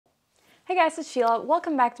Hey guys, it's Sheila.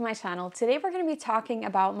 Welcome back to my channel. Today we're going to be talking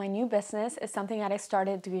about my new business. It's something that I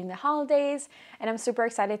started during the holidays and I'm super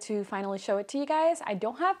excited to finally show it to you guys. I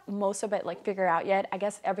don't have most of it figured out yet. I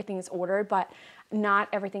guess everything is ordered, but not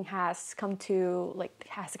everything has come to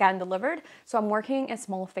has gotten delivered. So I'm working in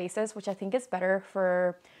small phases, which I think is better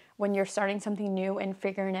for when you're starting something new and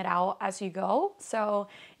figuring it out as you go. So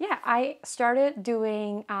yeah, I started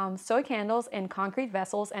doing soy candles in concrete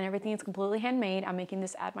vessels and everything is completely handmade. I'm making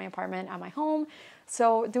this at my apartment, at my home.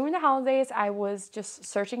 So during the holidays, I was just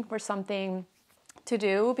searching for something to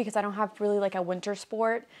do because I don't have really a winter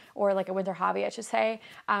sport or a winter hobby, I should say,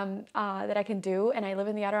 that I can do. And I live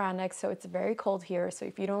in the Adirondacks, so it's very cold here. So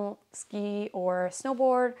if you don't ski or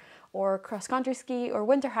snowboard or cross-country ski or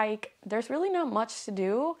winter hike, there's really not much to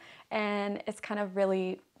do and it's kind of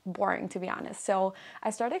really boring, to be honest. So I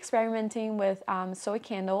started experimenting with soy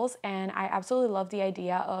candles and I absolutely love the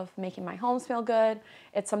idea of making my home smell good.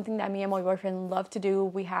 It's something that me and my boyfriend love to do.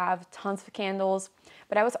 We have tons of candles,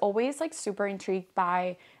 but I was always super intrigued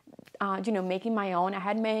by making my own. I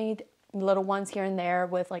had made little ones here and there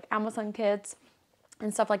with Amazon kits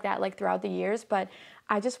and stuff like that throughout the years, but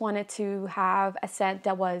I just wanted to have a scent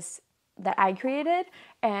that I created,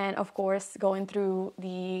 and of course going through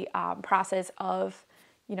the process of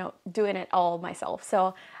doing it all myself.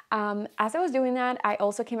 So as I was doing that, I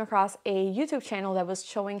also came across a YouTube channel that was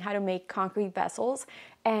showing how to make concrete vessels,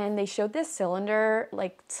 and they showed this cylinder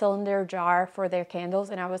jar for their candles,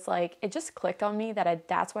 and I was it just clicked on me that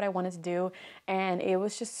that's what I wanted to do, and it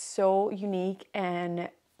was just so unique and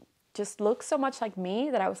just looks so much like me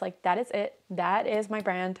that I was that is it, that is my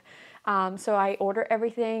brand. So I ordered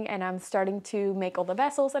everything and I'm starting to make all the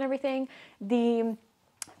vessels and everything. The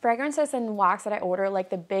fragrances and wax that I order,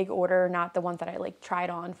 the big order, not the ones that I tried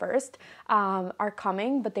on first, are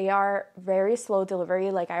coming, but they are very slow delivery.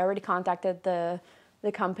 I already contacted the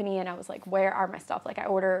company and I was where are my stuff? I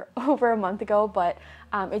ordered over a month ago, but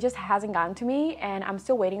it just hasn't gotten to me and I'm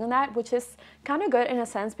still waiting on that, which is kind of good in a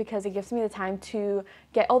sense because it gives me the time to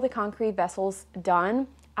get all the concrete vessels done.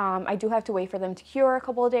 I do have to wait for them to cure a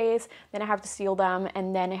couple of days, then I have to seal them,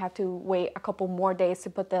 and then I have to wait a couple more days to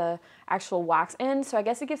put the actual wax in. So I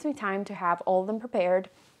guess it gives me time to have all of them prepared.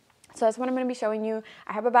 So that's what I'm going to be showing you.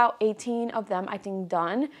 I have about 18 of them, I think,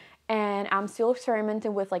 done. And I'm still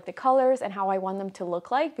experimenting with the colors and how I want them to look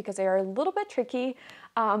like because they are a little bit tricky,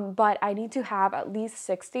 but I need to have at least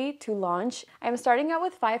 60 to launch. I'm starting out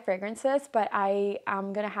with 5 fragrances, but I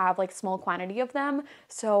am gonna have small quantity of them.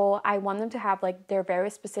 So I want them to have their very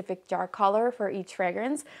specific jar color for each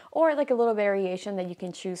fragrance or a little variation that you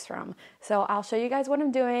can choose from. So I'll show you guys what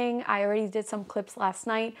I'm doing. I already did some clips last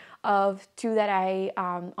night of 2 that I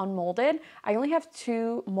unmolded. I only have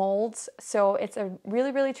 2 molds, so it's a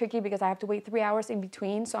really tricky because I have to wait 3 hours in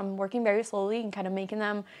between. So I'm working very slowly and kind of making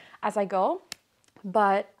them as I go.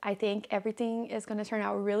 But I think everything is going to turn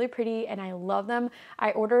out really pretty and I love them.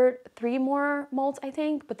 I ordered 3 more molds, I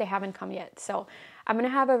think, but they haven't come yet. So I'm going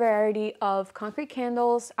to have a variety of concrete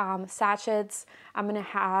candles, sachets. I'm going to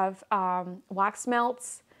have wax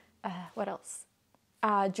melts. What else?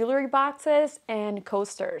 Jewelry boxes and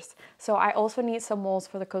coasters. So I also need some molds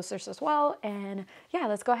for the coasters as well, and yeah,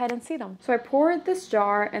 let's go ahead and see them. So I poured this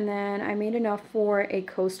jar and then I made enough for a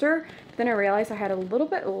coaster, but then I realized I had a little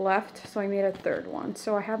bit left, so I made a 3rd one.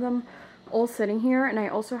 So I have them all sitting here, and I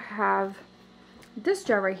also have this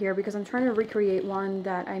jar right here because I'm trying to recreate one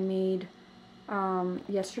that I made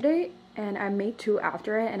yesterday, and I made 2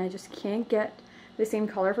 after it and I just can't get the same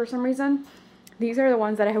color for some reason. These are the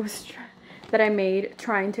ones that I made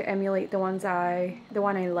trying to emulate the one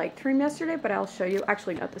I liked from yesterday, but I'll show you.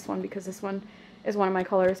 Actually, not this one because this one is one of my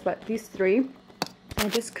colors, but these 3, I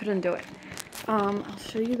just couldn't do it. I'll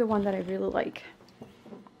show you the one that I really like.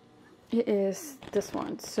 It is this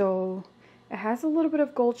one. So it has a little bit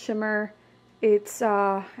of gold shimmer. It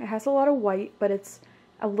has a lot of white, but it's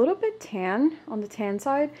a little bit tan on the tan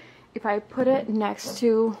side. If I put it next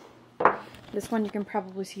to this one, you can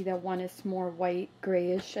probably see that one is more white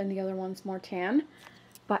grayish and the other one's more tan.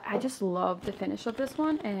 But I just love the finish of this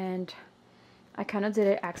one, and I kind of did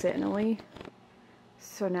it accidentally.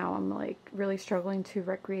 So now I'm really struggling to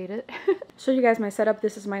recreate it. Show you guys my setup.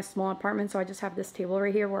 This is my small apartment, so I just have this table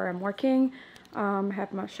right here where I'm working. I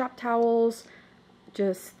have my shop towels.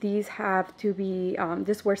 Just these have to be,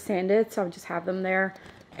 this were sanded, so I just have them there.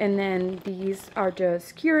 And then these are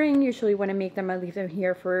just curing. Usually when I make them, I leave them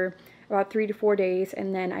here for about 3 to 4 days,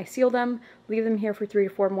 and then I seal them, leave them here for 3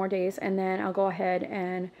 to 4 more days, and then I'll go ahead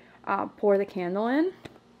and pour the candle in.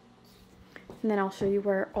 And then I'll show you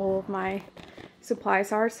where all of my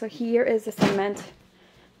supplies are. So here is the cement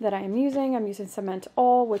that I am using. I'm using Cement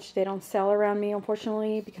All, which they don't sell around me,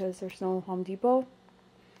 unfortunately, because there's no Home Depot.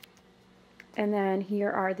 And then here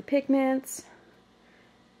are the pigments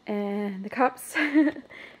and the cups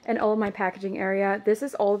and all of my packaging area. This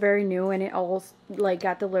is all very new, and it all like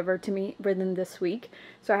got delivered to me within this week.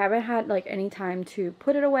 So I haven't had like any time to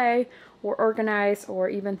put it away or organize or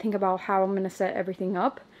even think about how I'm going to set everything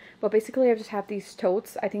up. But basically I just have these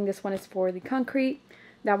totes. I think this one is for the concrete.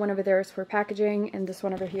 That one over there is for packaging, and this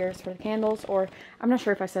one over here is for the candles, or I'm not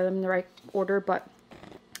sure if I said them in the right order, but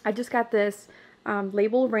I just got this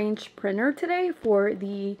label range printer today for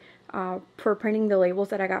the for printing the labels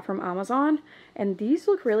that I got from Amazon, and these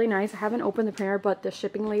look really nice. I haven't opened the printer, but the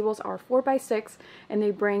shipping labels are 4x6, and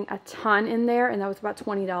they bring a ton in there, and that was about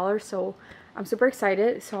 $20, so I'm super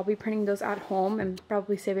excited. So I'll be printing those at home and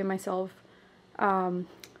probably saving myself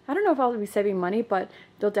I don't know if I'll be saving money, but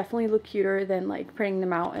they'll definitely look cuter than like printing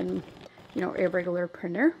them out in, you know, a regular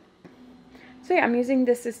printer. So yeah, I'm using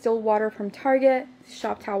this distilled water from Target.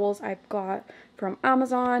 Shop towels I've got from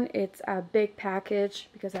Amazon. It's a big package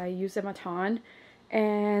because I use them a ton.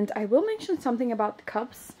 And I will mention something about the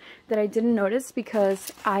cups that I didn't notice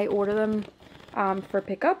because I order them for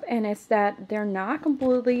pickup, and it's that they're not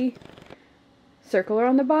completely circular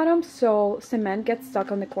on the bottom, so cement gets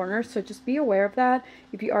stuck on the corners, so just be aware of that.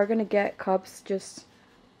 If you are going to get cups, just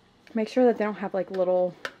make sure that they don't have like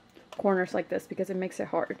little corners like this, because it makes it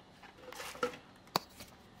hard.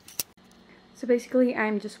 So basically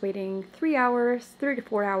I'm just waiting 3 to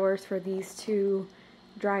 4 hours for these to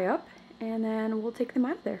dry up, and then we'll take them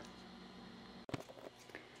out of there.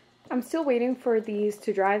 I'm still waiting for these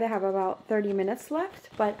to dry. They have about 30 minutes left,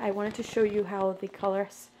 but I wanted to show you how the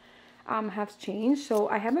colors have changed. So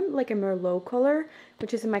I have like a Merlot color,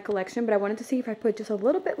 which is in my collection, but I wanted to see if I put just a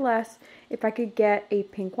little bit less, if I could get a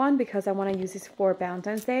pink one, because I want to use these for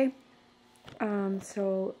Valentine's Day.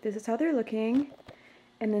 So this is how they're looking,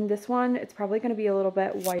 and then this one, it's probably going to be a little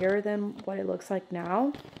bit whiter than what it looks like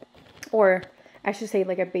now, or I should say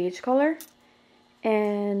like a beige color.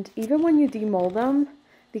 And even when you demold them,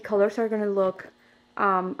 the colors are going to look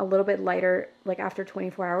a little bit lighter like after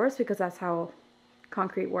 24 hours, because that's how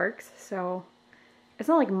concrete works. So it's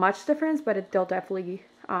not like much difference, but they'll definitely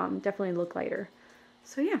look lighter.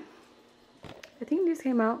 So yeah, I think these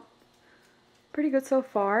came out pretty good so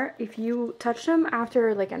far. If you touch them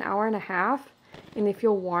after like an hour and a half and they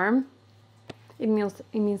feel warm, it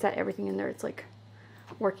means that everything in there is like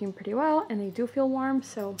working pretty well, and they do feel warm,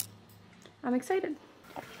 so I'm excited.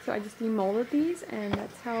 So I just demolded these, and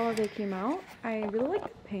that's how they came out. I really like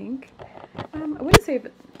the pink. I wouldn't say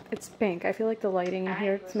it's pink. I feel like the lighting in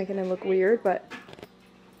here is making it look weird, but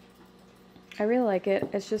I really like it.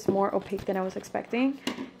 It's just more opaque than I was expecting.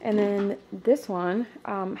 And then this one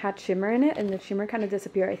had shimmer in it, and the shimmer kind of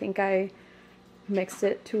disappeared. I think I mixed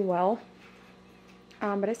it too well.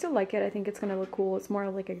 But I still like it. I think it's going to look cool. It's more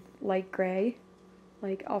like a light gray,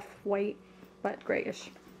 like off-white, but grayish.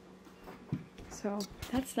 So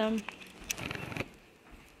that's them.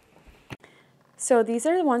 So these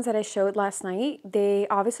are the ones that I showed last night. They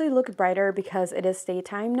obviously look brighter because it is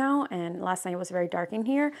daytime now, and last night was very dark in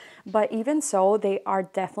here. But even so, they are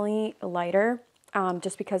definitely lighter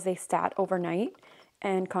just because they sat overnight,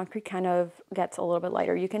 and concrete kind of gets a little bit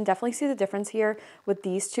lighter. You can definitely see the difference here with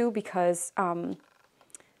these two, because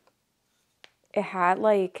it had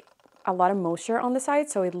like a lot of moisture on the side,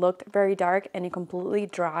 so it looked very dark, and it completely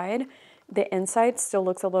dried. The inside still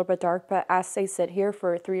looks a little bit dark, but as they sit here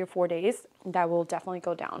for 3 or 4 days, that will definitely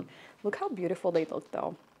go down. Look how beautiful they look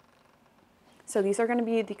though. So these are going to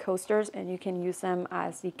be the coasters, and you can use them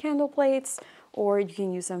as the candle plates, or you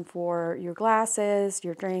can use them for your glasses,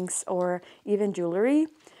 your drinks, or even jewelry.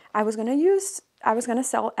 I was going to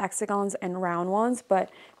sell hexagons and round ones, but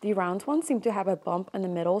the round ones seem to have a bump in the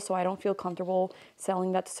middle, so I don't feel comfortable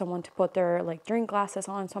selling that to someone to put their like drink glasses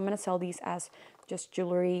on. So I'm going to sell these as just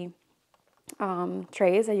jewelry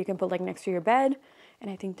trays that you can put like next to your bed,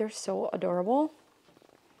 and I think they're so adorable.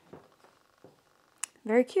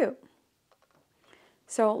 Very cute.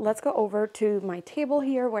 So let's go over to my table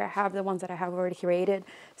here where I have the ones that I have already curated.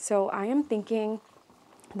 So I am thinking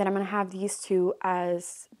that I'm going to have these two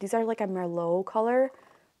as, these are like a Merlot color.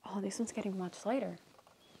 Oh, this one's getting much lighter.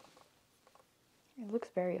 It looks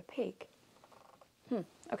very opaque.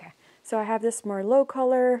 Okay, so I have this Merlot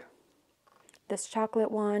color, this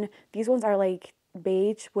chocolate one. These ones are like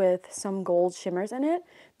beige with some gold shimmers in it.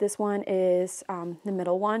 This one is the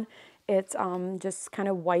middle one. It's just kind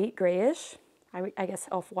of white grayish, I guess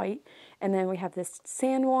off-white. And then we have this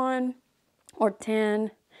sand one or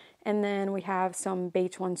tan. And then we have some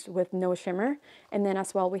beige ones with no shimmer. And then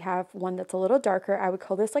as well we have one that's a little darker. I would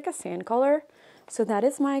call this like a sand color. So that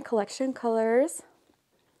is my collection colors.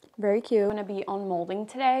 Very cute. I'm gonna be on molding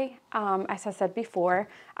today. As I said before,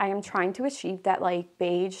 I am trying to achieve that like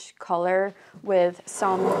beige color with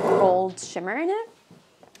some gold shimmer in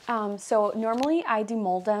it. So normally I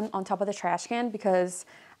demold them on top of the trash can because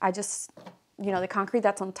I just, you know, the concrete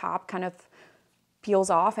that's on top kind of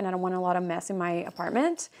peels off and I don't want a lot of mess in my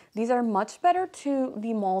apartment. These are much better to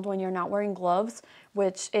demold when you're not wearing gloves,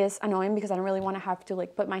 which is annoying because I don't really want to have to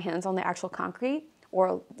like put my hands on the actual concrete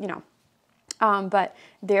or, you know, but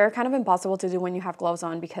they're kind of impossible to do when you have gloves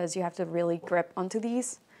on because you have to really grip onto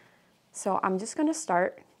these. So I'm just gonna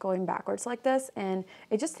start going backwards like this, and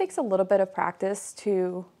it just takes a little bit of practice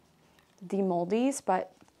to demold these,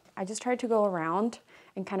 but I just try to go around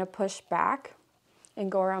and kind of push back and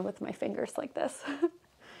go around with my fingers like this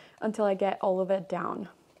until I get all of it down.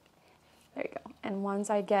 There you go. And once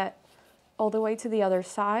I get all the way to the other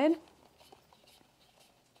side,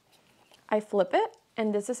 I flip it,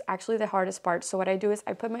 and this is actually the hardest part. So what I do is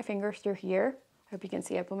I put my finger through here. I hope you can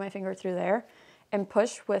see I put my finger through there and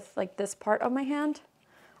push with like this part of my hand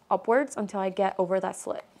upwards until I get over that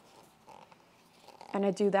slit. And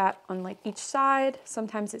I do that on like each side.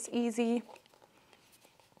 Sometimes it's easy.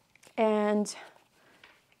 And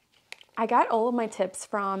I got all of my tips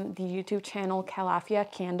from the YouTube channel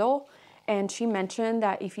Calafia Candle, and she mentioned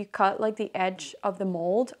that if you cut like the edge of the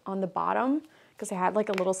mold on the bottom, because I had like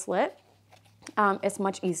a little slit, it's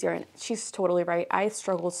much easier. And she's totally right. I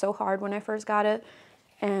struggled so hard when I first got it,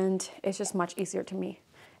 and it's just much easier to me.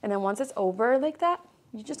 And then once it's over like that,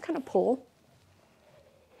 you just kind of pull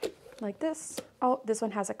like this. Oh, this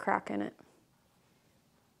one has a crack in it.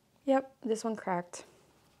 Yep, this one cracked.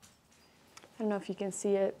 I don't know if you can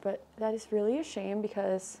see it, but that is really a shame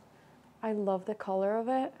because I love the color of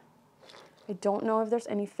it. I don't know if there's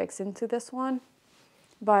any fixing to this one,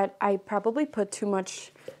 but I probably put too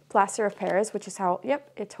much plaster of Paris, which is how,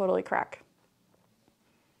 yep, it totally cracked.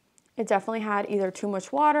 It definitely had either too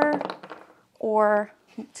much water or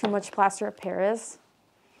too much plaster of Paris,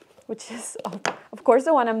 which is, of course,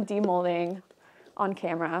 the one I'm demolding on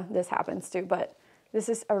camera. This happens too, but this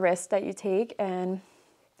is a risk that you take, and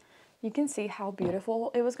you can see how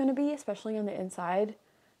beautiful it was going to be, especially on the inside.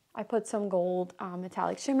 I put some gold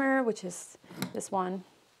metallic shimmer, which is this one,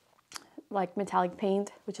 like metallic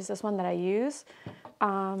paint, which is this one that I use.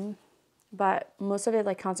 But most of it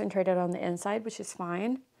like concentrated on the inside, which is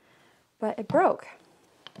fine. But it broke.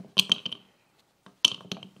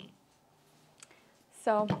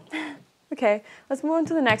 So, okay, let's move on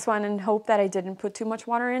to the next one and hope that I didn't put too much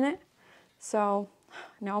water in it. So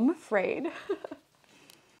now I'm afraid.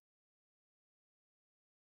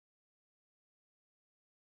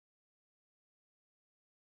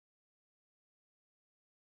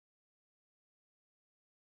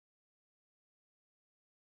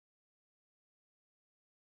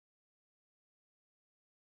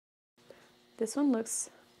 This one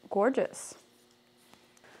looks gorgeous.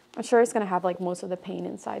 I'm sure it's gonna have like most of the paint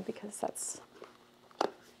inside because that's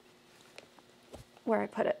where I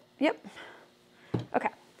put it. Yep. Okay,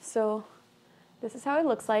 so this is how it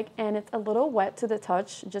looks like, and it's a little wet to the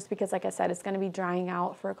touch just because, like I said, it's gonna be drying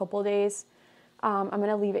out for a couple of days. I'm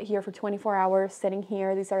gonna leave it here for 24 hours sitting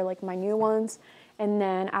here. These are like my new ones. And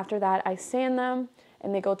then after that, I sand them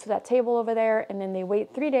and they go to that table over there, and then they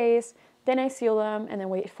wait 3 days. Then I seal them and then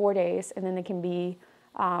wait 4 days, and then they can be,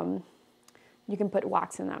 you can put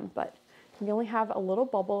wax in them, but you only have a little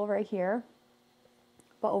bubble right here.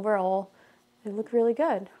 But overall, they look really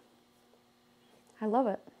good. I love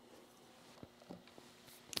it.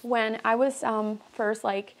 When I was first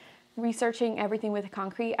like researching everything with the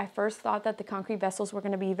concrete, I first thought that the concrete vessels were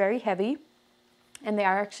gonna be very heavy, and they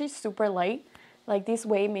are actually super light. Like these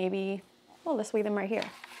weigh maybe, well, let's weigh them right here.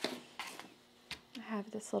 I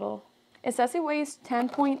have this little, it says it weighs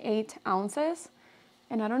 10.8 ounces,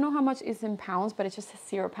 and I don't know how much is in pounds, but it's just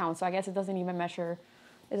 0 pounds, so I guess it doesn't even measure,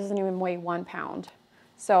 it doesn't even weigh 1 pound.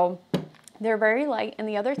 So they're very light. And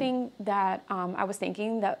the other thing that I was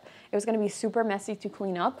thinking that it was gonna be super messy to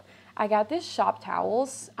clean up, I got these shop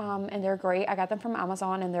towels, and they're great. I got them from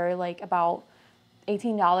Amazon, and they're like about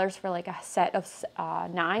 $18 for like a set of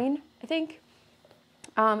 9, I think.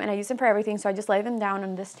 And I use them for everything, so I just lay them down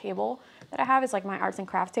on this table that I have. It's like my arts and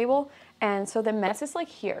crafts table, and so the mess is like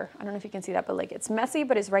here. I don't know if you can see that, but like it's messy,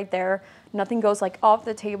 but it's right there. Nothing goes like off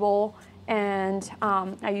the table. And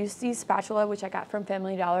I use these spatula, which I got from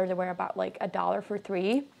Family Dollar. They were about like $1 for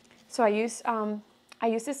 3. So I use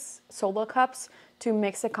this solo cups to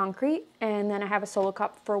mix the concrete, and then I have a solo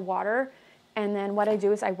cup for water. And then what I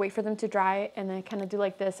do is I wait for them to dry, and then I kind of do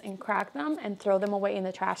like this and crack them and throw them away in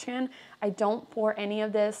the trash can. I don't pour any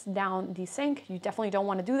of this down the sink. You definitely don't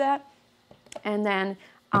want to do that. And then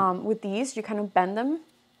with these, you kind of bend them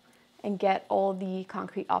and get all the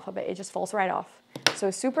concrete off of it. It just falls right off. So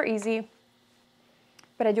it's super easy.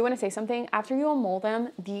 But I do want to say something. After you mold them,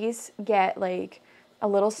 these get like a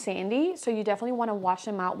little sandy. So you definitely want to wash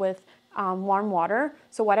them out with warm water.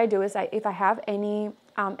 So what I do is if I have any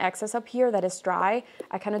excess up here that is dry,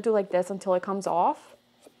 I kind of do like this until it comes off,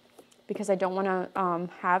 because I don't want to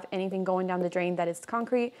have anything going down the drain that is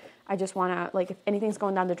concrete. I just want to, like, if anything's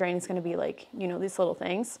going down the drain, it's going to be like, you know, these little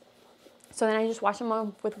things. So then I just wash them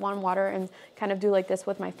up with warm water and kind of do like this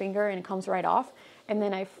with my finger, and it comes right off. And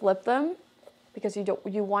then I flip them, because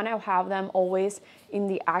you want to have them always in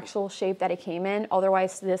the actual shape that it came in.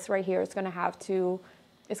 Otherwise, this right here is going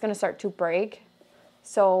to start to break.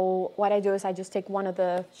 So what I do is I just take one of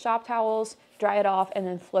the shop towels, dry it off, and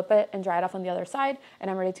then flip it and dry it off on the other side, and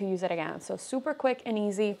I'm ready to use it again. So super quick and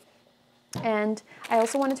easy. And I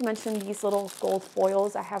also wanted to mention these little gold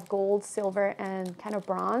foils. I have gold, silver, and kind of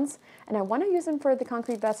bronze, and I want to use them for the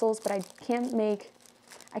concrete vessels, but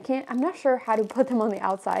I'm not sure how to put them on the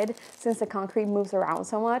outside since the concrete moves around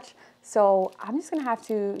so much. So I'm just gonna have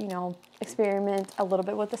to, you know, experiment a little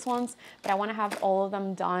bit with this ones, but I want to have all of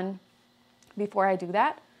them done before I do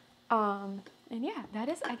that. And yeah, that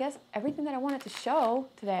is, I guess, everything that I wanted to show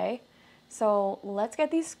today. So let's get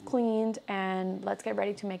these cleaned and let's get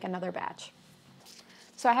ready to make another batch.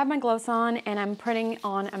 So I have my gloves on and I'm putting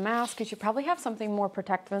on a mask. You should probably have something more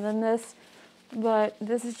protective than this, but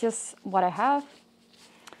this is just what I have.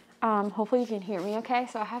 Hopefully you can hear me okay.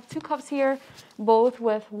 So I have 2 cups here, both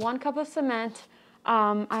with 1 cup of cement.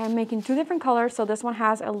 I am making 2 different colors. So this one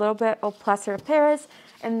has a little bit of plaster of Paris,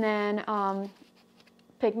 and then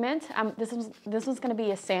pigment. This one's going to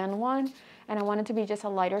be a sand one, and I want it to be just a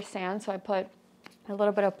lighter sand, so I put a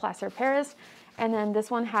little bit of plaster of Paris. And then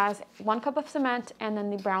this one has 1 cup of cement, and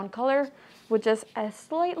then the brown color with just a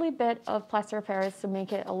slightly bit of plaster of Paris to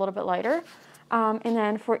make it a little bit lighter. And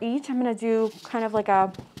then for each, I'm going to do kind of like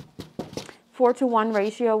a 4-to-1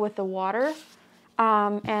 ratio with the water.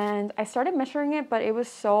 And I started measuring it, but it was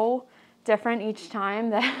so different each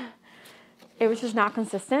time that it was just not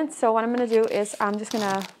consistent. So what I'm going to do is I'm just going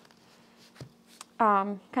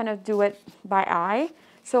to kind of do it by eye.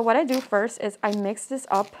 So what I do first is I mix this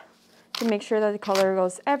up to make sure that the color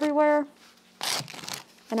goes everywhere.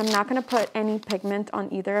 And I'm not going to put any pigment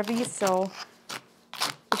on either of these, so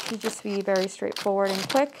it should just be very straightforward and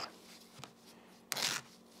quick.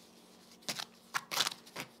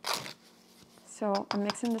 So I'm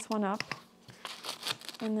mixing this one up,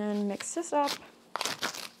 and then mix this up.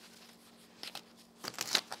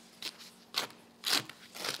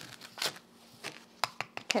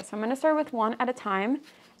 Okay, so I'm going to start with one at a time,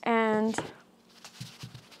 and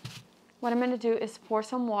what I'm going to do is pour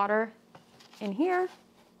some water in here.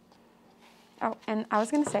 Oh, and I was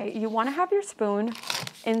going to say, you want to have your spoon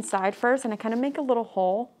inside first, and I kind of make a little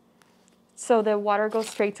hole so the water goes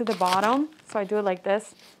straight to the bottom. So I do it like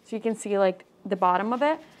this, so you can see like the bottom of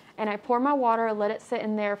it. And I pour my water, let it sit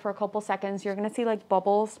in there for a couple seconds. You're going to see like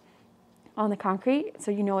bubbles on the concrete,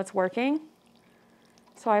 so you know it's working.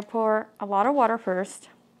 So I pour a lot of water first,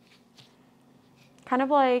 kind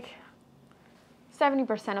of like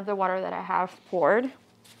 70% of the water that I have poured.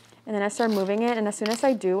 And then I start moving it, and as soon as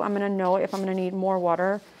I do, I'm going to know if I'm going to need more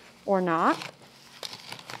water or not.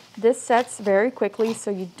 This sets very quickly,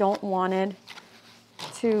 so you don't want it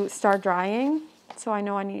to start drying. So I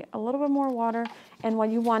know I need a little bit more water, and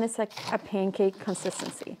what you want is like a pancake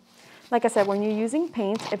consistency. Like I said, when you're using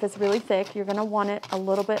paint, if it's really thick, you're going to want it a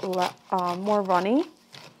little bit more runny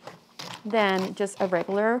than just a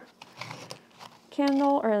regular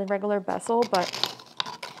candle or a regular vessel, but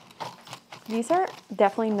these are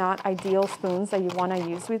definitely not ideal spoons that you want to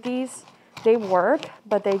use with these. They work,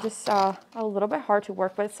 but they just a little bit hard to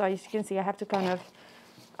work with. So as you can see, I have to kind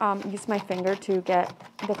of use my finger to get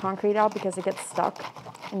the concrete out because it gets stuck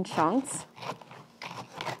in chunks.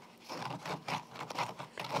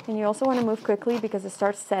 And you also want to move quickly because it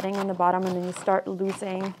starts setting on the bottom, and then you start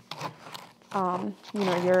losing, you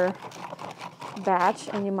know, your batch,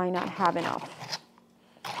 and you might not have enough.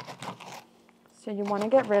 So you want to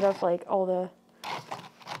get rid of like all the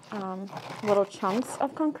little chunks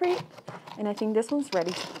of concrete. And I think this one's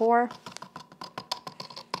ready to pour.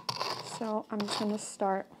 So I'm just going to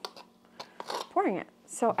start pouring it.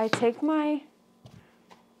 So I take my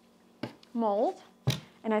mold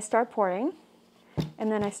and I start pouring.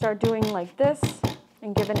 And then I start doing like this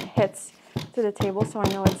and giving it hits to the table so I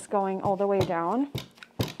know it's going all the way down.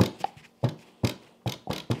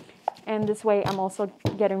 And this way I'm also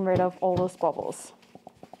getting rid of all those bubbles.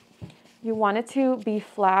 You want it to be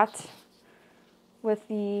flat with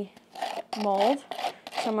the mold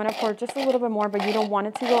So I'm gonna pour just a little bit more, but you don't want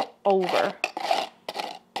it to go over.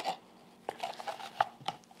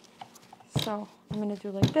 So I'm gonna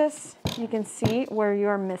do like this. You can see where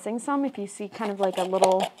you're missing some, if you see kind of like a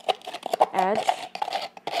little edge.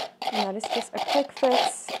 And that is just a quick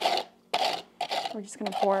fix. We're just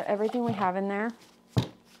gonna pour everything we have in there.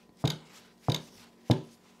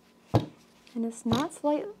 And it's not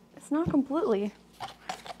completely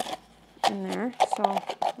in there. So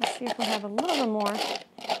let's see if we have a little bit more.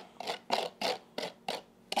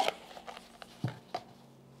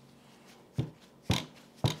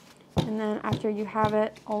 And then after you have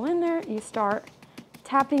it all in there, you start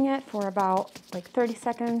tapping it for about like 30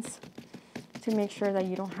 seconds to make sure that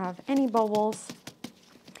you don't have any bubbles.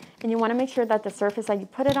 And you want to make sure that the surface that you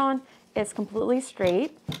put it on is completely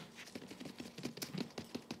straight.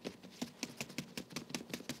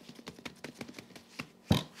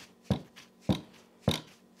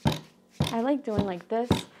 I like doing like this.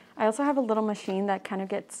 I also have a little machine that kind of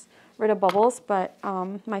gets rid of bubbles, but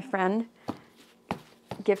my friend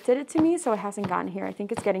gifted it to me, so it hasn't gotten here. I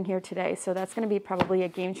think it's getting here today, so that's going to be probably a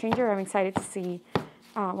game changer. I'm excited to see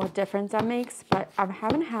what difference that makes, but I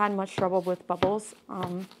haven't had much trouble with bubbles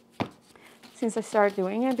since I started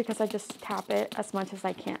doing it, because I just tap it as much as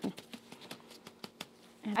I can.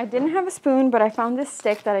 I didn't have a spoon, but I found this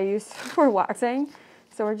stick that I use for waxing,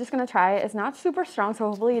 so we're just going to try it. It's not super strong, so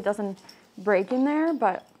hopefully it doesn't break in there,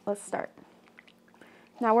 but let's start.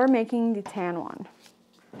 Now we're making the tan one.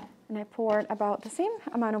 And I poured about the same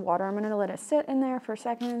amount of water. I'm going to let it sit in there for a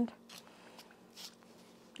second.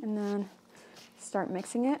 And then start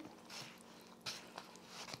mixing it.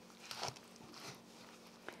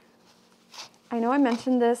 I know I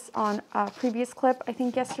mentioned this on a previous clip, I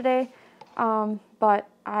think yesterday, but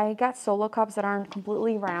I got solo cups that aren't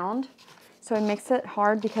completely round. So it makes it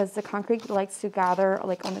hard because the concrete likes to gather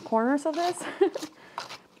like on the corners of this.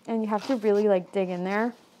 And you have to really like dig in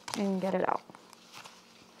there and get it out.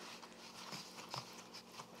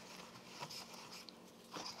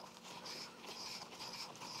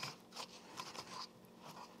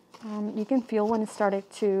 You can feel when it started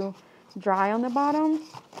to dry on the bottom.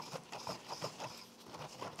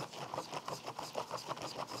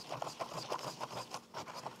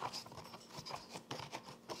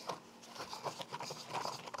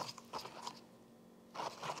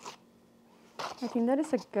 I think that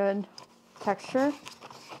is a good texture,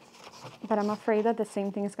 but I'm afraid that the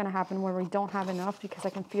same thing is going to happen where we don't have enough, because I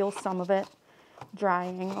can feel some of it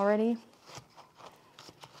drying already.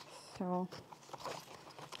 So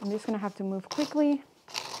I'm just going to have to move quickly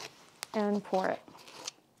and pour it.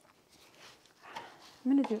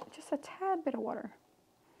 I'm going to do just a tad bit of water,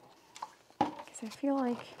 because I feel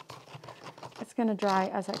like it's going to dry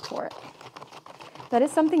as I pour it. That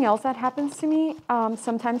is something else that happens to me.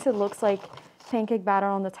 Sometimes it looks like pancake batter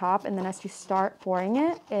on the top, and then as you start pouring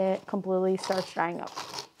it, it completely starts drying up.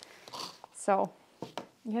 So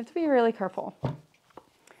you have to be really careful. All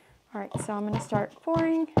right, so I'm going to start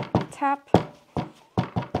pouring, tap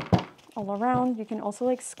all around. You can also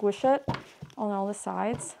like squish it on all the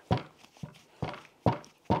sides.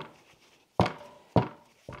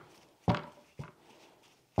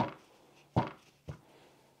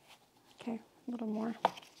 Okay, a little more.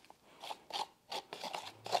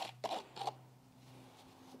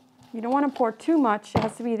 You don't want to pour too much. It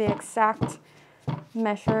has to be the exact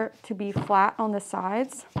measure to be flat on the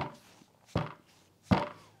sides.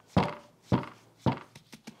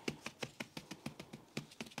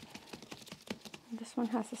 This one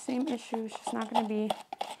has the same issue. It's just not going to be.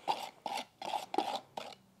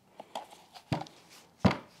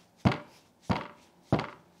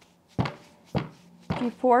 If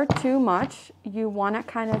you pour too much, you want to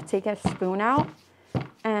kind of take a spoon out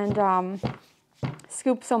and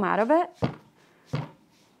scoop some out of it.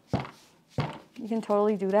 You can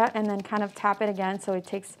totally do that, and then kind of tap it again so it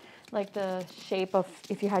takes like the shape of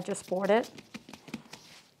if you had just poured it.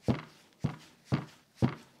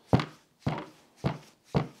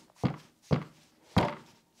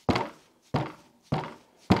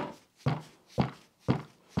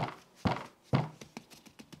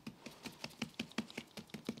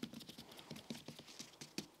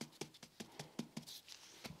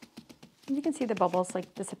 You can see the bubbles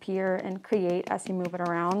like disappear and create as you move it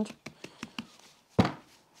around.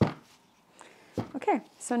 Okay,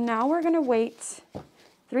 so now we're gonna wait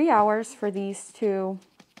 3 hours for these to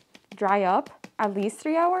dry up, at least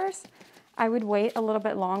 3 hours. I would wait a little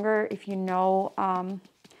bit longer if you know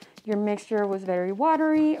your mixture was very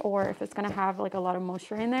watery, or if it's gonna have like a lot of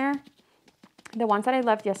moisture in there. The ones that I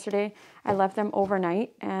left yesterday, I left them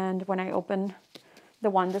overnight, and when I opened the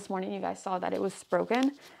one this morning, you guys saw that it was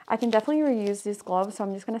broken. I can definitely reuse these gloves, so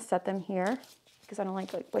I'm just going to set them here because I don't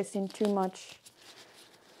like wasting too much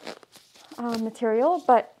material.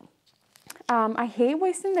 But I hate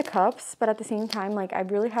wasting the cups, but at the same time, like, I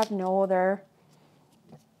really have no other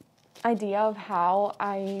idea of how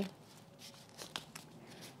I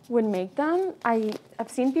would make them. I've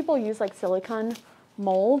seen people use like silicone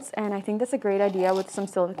molds, and I think that's a great idea with some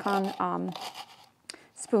silicone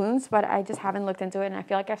spoons, but I just haven't looked into it, and I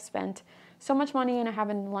feel like I've spent so much money and I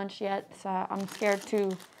haven't lunched yet, so I'm scared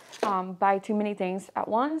to buy too many things at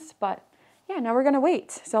once. But yeah, now we're gonna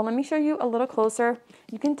wait. So let me show you a little closer.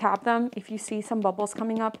 You can tap them. If you see some bubbles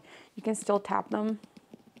coming up, you can still tap them.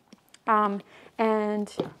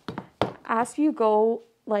 And as you go,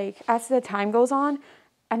 like as the time goes on,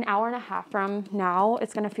 an hour and a half from now,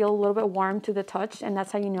 it's gonna feel a little bit warm to the touch, and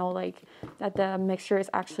that's how you know like that the mixture is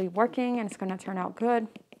actually working and it's gonna turn out good.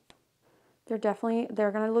 They're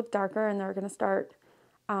gonna look darker, and they're gonna start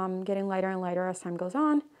getting lighter and lighter as time goes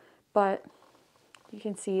on. But you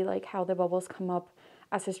can see like how the bubbles come up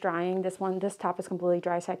as it's drying. This top is completely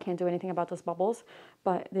dry, so I can't do anything about those bubbles,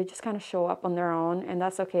 but they just kind of show up on their own, and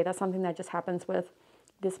that's okay. That's something that just happens with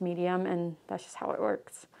this medium, and that's just how it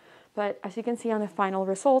works. But as you can see on the final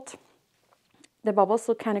result, the bubbles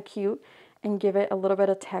look kind of cute and give it a little bit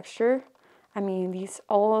of texture. I mean,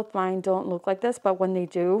 all of mine don't look like this, but when they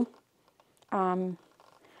do, I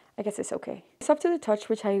guess it's okay. It's up to the touch,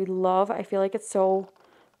 which I love. I feel like it's so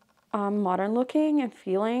modern looking and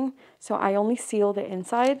feeling. So I only seal the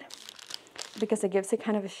inside because it gives it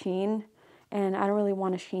kind of a sheen, and I don't really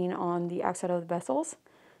want a sheen on the outside of the vessels.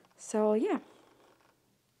 So yeah.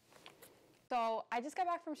 So I just got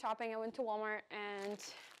back from shopping. I went to Walmart, and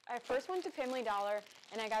I first went to Family Dollar,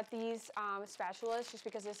 and I got these spatulas just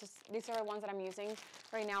because these are the ones that I'm using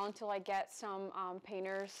right now until I get some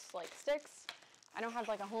painters like sticks. I don't have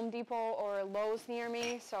like a Home Depot or Lowe's near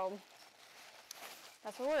me, so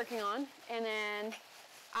that's what we're working on. And then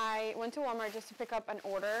I went to Walmart just to pick up an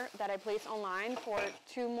order that I placed online for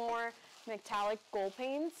 2 more metallic gold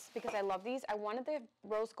paints because I love these. I wanted the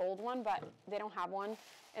rose gold one, but they don't have one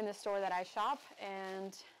in the store that I shop,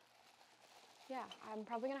 and yeah, I'm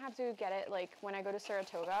probably gonna have to get it like when I go to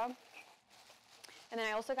Saratoga. And then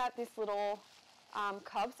I also got these little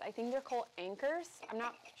cups. I think they're called anchors. I'm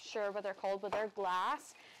not sure what they're called, but they're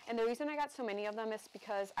glass. And the reason I got so many of them is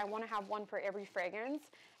because I want to have one for every fragrance,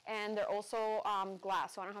 and they're also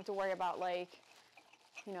glass, so I don't have to worry about like,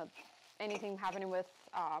 you know, anything happening with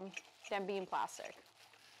them being plastic.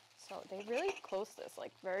 So they really close this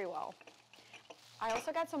like very well. I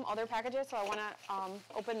also got some other packages, so I want to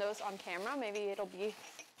open those on camera. Maybe it'll be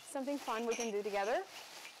something fun we can do together.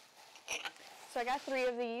 So I got 3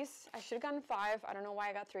 of these. I should have gotten 5. I don't know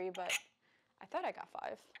why I got 3, but I thought I got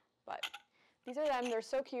 5. But these are them. They're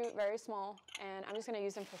so cute, very small, and I'm just going to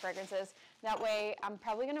use them for fragrances. That way, I'm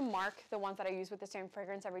probably going to mark the ones that I use with the same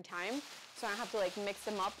fragrance every time, so I don't have to like mix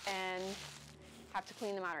them up and have to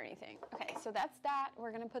clean them out or anything. Okay, so that's that.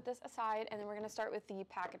 We're going to put this aside, and then we're going to start with the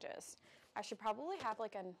packages. I should probably have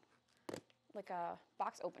like a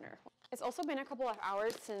box opener. It's also been a couple of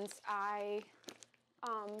hours since I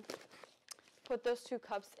put those 2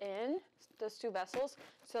 cups in, those 2 vessels,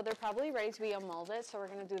 so they're probably ready to be unmolded, so we're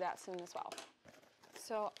gonna do that soon as well.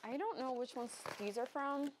 So I don't know which ones these are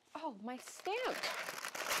from. Oh, my stamp.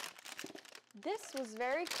 This was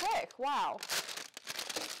very quick, wow.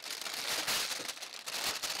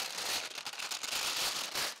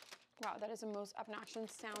 Wow, that is the most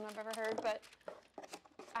obnoxious sound I've ever heard, but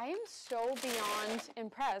I am so beyond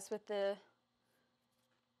impressed with the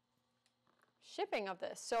shipping of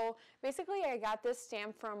this. So basically I got this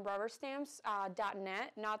stamp from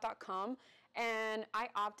rubberstamps.net, not .com, and I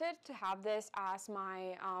opted to have this as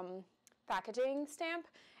my packaging stamp,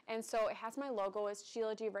 and so it has my logo. It's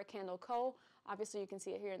Sheila Llibre Candle Co. Obviously you can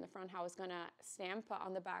see it here in the front how it's gonna stamp, but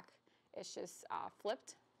on the back it's just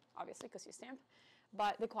flipped, obviously because you stamp.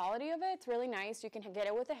 But the quality of it's really nice. You can get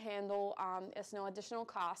it with a handle. It's no additional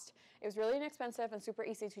cost. It was really inexpensive and super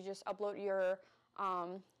easy to just upload your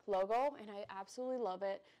logo, and I absolutely love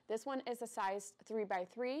it. This one is a size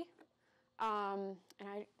 3x3, and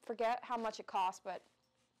I forget how much it costs, but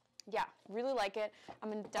yeah, really like it. I'm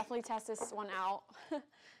gonna definitely test this one out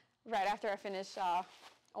right after I finish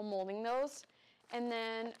molding those, and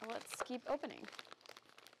then let's keep opening.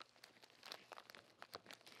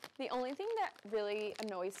 The only thing that really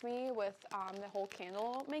annoys me with the whole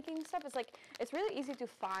candle making stuff is like it's really easy to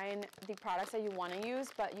find the products that you want to use,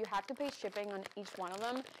 but you have to pay shipping on each one of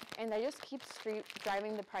them, and that just keeps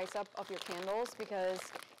driving the price up of your candles because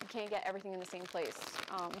you can't get everything in the same place.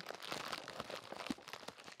 I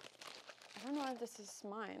I don't know if this is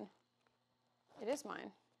mine. It is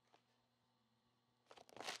mine.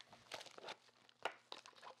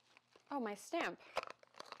 Oh, my stamp.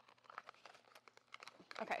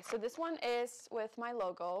 Okay, so this one is with my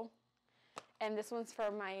logo, and this one's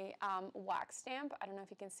for my wax stamp. I don't know if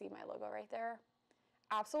you can see my logo right there.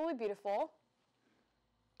 Absolutely beautiful.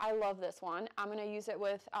 I love this one. I'm gonna use it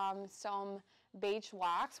with some beige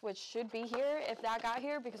wax, which should be here if that got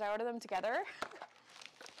here because I ordered them together.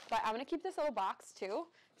 But I'm gonna keep this little box too,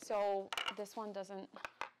 so this one doesn't.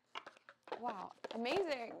 Wow,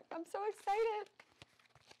 amazing. I'm so excited.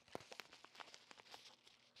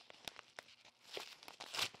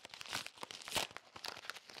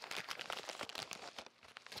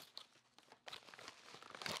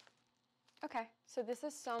 Okay, so this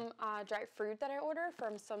is some dried fruit that I ordered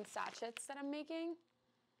from some sachets that I'm making.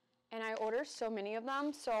 And I ordered so many of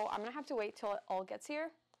them, so I'm gonna have to wait till it all gets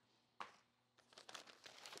here.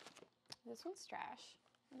 This one's trash.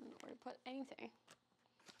 I don't know where to put anything.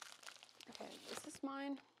 Okay, this is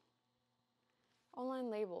mine. Online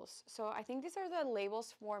labels. So I think these are the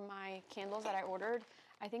labels for my candles that I ordered.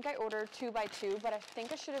 I think I ordered 2x2, but I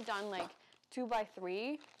think I should have done like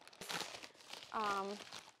 2x3.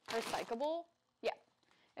 Recyclable. Yeah,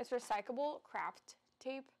 it's recyclable craft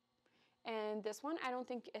tape. And this one, I don't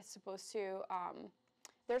think it's supposed to,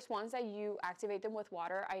 there's ones that you activate them with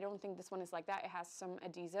water. I don't think this one is like that. It has some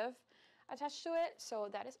adhesive attached to it. So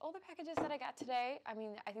that is all the packages that I got today. I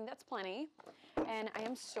mean, I think that's plenty. And I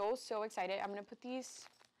am so, so excited. I'm gonna put these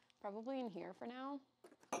probably in here for now.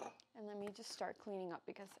 And let me just start cleaning up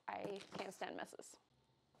because I can't stand messes.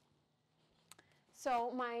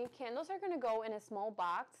 So my candles are gonna go in a small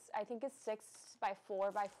box. I think it's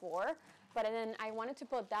 6x4x4, but then I wanted to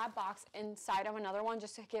put that box inside of another one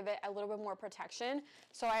just to give it a little bit more protection.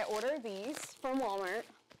 So I ordered these from Walmart,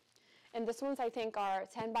 and this ones I think are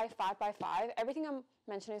 10x5x5. Everything I'm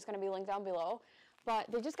mentioning is gonna be linked down below, but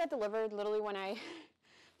they just got delivered literally when I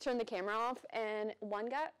turned the camera off, and one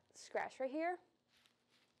got scratched right here.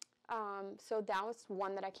 So that was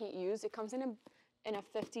one that I can't use. It comes in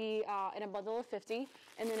a bundle of 50,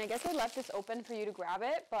 and then I guess I left this open for you to grab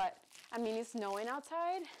it, but I mean, it's snowing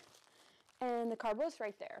outside and the cardboard's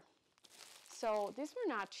right there. So these were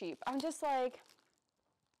not cheap. I'm just like,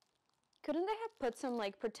 couldn't they have put some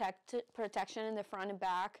like protection in the front and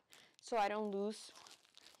back so I don't lose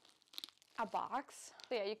a box?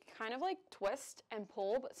 So yeah, you can kind of like twist and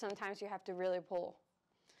pull, but sometimes you have to really pull.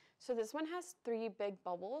 So this one has 3 big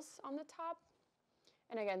bubbles on the top.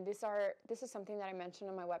 And again, this is something that I mentioned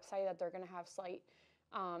on my website, that they're gonna have slight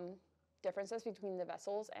differences between the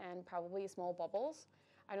vessels and probably small bubbles.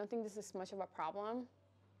 I don't think this is much of a problem.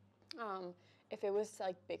 If it was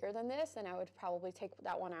like bigger than this, then I would probably take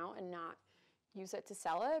that one out and not use it to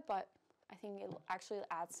sell it, but I think it actually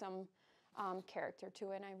adds some character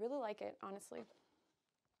to it, and I really like it, honestly.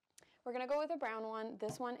 We're gonna go with a brown one.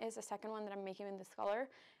 This one is the second one that I'm making in this color,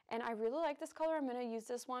 and I really like this color. I'm gonna use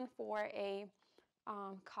this one for a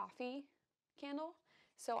coffee candle,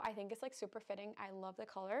 so I think it's like super fitting. I love the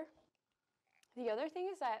color. The other thing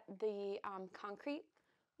is that the concrete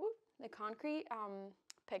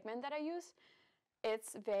pigment that I use,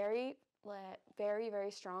 it's very,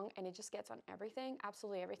 very strong, and it just gets on everything,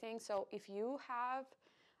 absolutely everything. So if you have,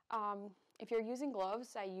 if you're using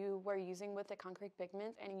gloves that you were using with the concrete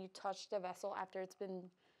pigment and you touch the vessel after it's been,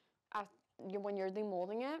 when you're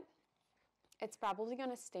demolding it, it's probably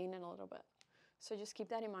gonna stain it a little bit. So just keep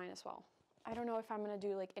that in mind as well. I don't know if I'm gonna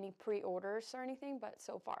do like any pre-orders or anything, but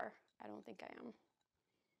so far, I don't think I am.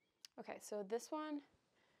 Okay, so this one,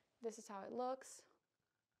 this is how it looks.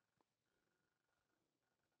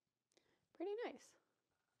 Pretty nice.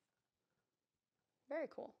 Very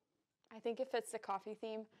cool. I think it fits the coffee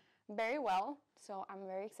theme very well, so I'm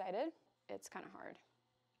very excited. It's kind of hard.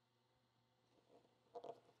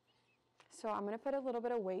 So I'm gonna put a little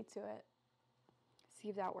bit of weight to it. See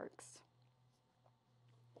if that works.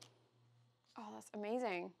 Oh, that's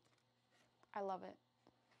amazing. I love it.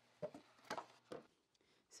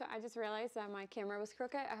 So I just realized that my camera was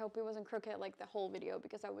crooked. I hope it wasn't crooked like the whole video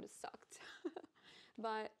because I would have sucked.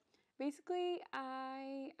 But basically,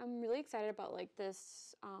 I am really excited about like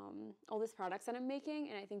this, all these products that I'm making,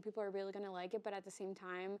 and I think people are really gonna like it, but at the same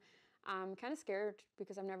time, I'm kind of scared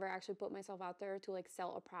because I've never actually put myself out there to like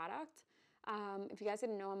sell a product. If you guys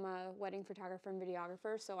didn't know, I'm a wedding photographer and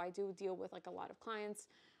videographer, so I do deal with like a lot of clients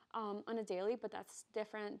on a daily, but that's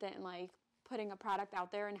different than like putting a product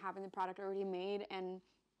out there and having the product already made and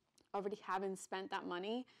already having spent that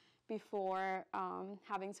money, before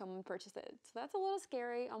having someone purchase it. So that's a little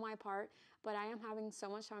scary on my part, but I am having so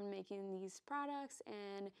much fun making these products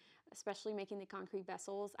and especially making the concrete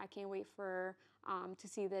vessels. I can't wait for to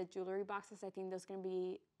see the jewelry boxes. I think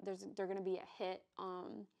they're gonna be a hit.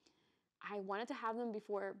 I wanted to have them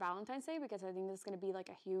before Valentine's Day because I think this is gonna be like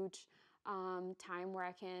a huge time where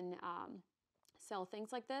I can sell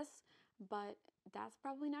things like this, but that's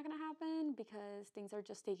probably not gonna happen because things are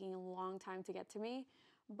just taking a long time to get to me.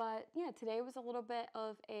 But yeah, today was a little bit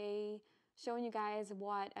of a showing you guys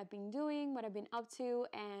what I've been doing, what I've been up to,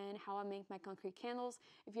 and how I make my concrete candles.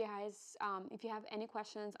 If you guys, if you have any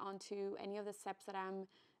questions onto any of the steps that I'm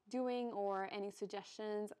doing or any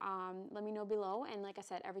suggestions, let me know below. And like I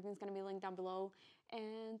said, everything's gonna be linked down below.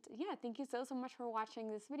 And yeah, thank you so much for watching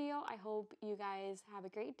this video. I hope you guys have a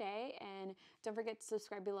great day, and don't forget to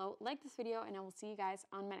subscribe below, like this video, and I will see you guys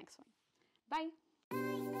on my next one. Bye.